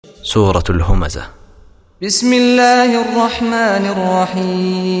سورة الهمزة. بسم الله الرحمن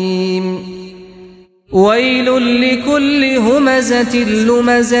الرحيم. ويل لكل همزة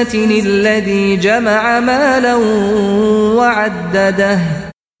لمزة الذي جمع مالا وعدده.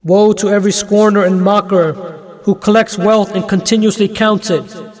 Woe to every scorner and mocker who collects wealth and continuously counts it.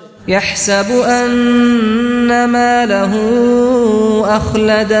 يحسب أن ماله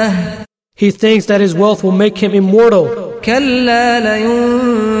أخلده. He thinks that his wealth will make him immortal. كلا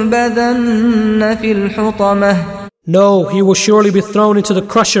لينبذن في الحطمة. No, he will surely be thrown into the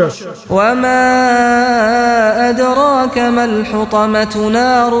crusher. وما أدراك ما الحطمة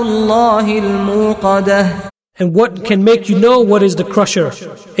نار الله الموقدة. And what can make you know what is the crusher?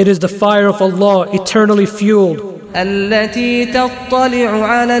 It is the fire of Allah, eternally fueled, التي تطلع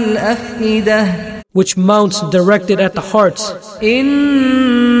على الأفئدة. which mounts directed at the hearts.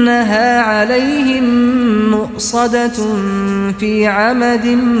 إنها عليهم مؤصدة في عمد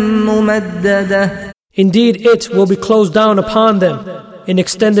ممددة. Indeed, it will be closed down upon them in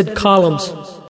extended columns.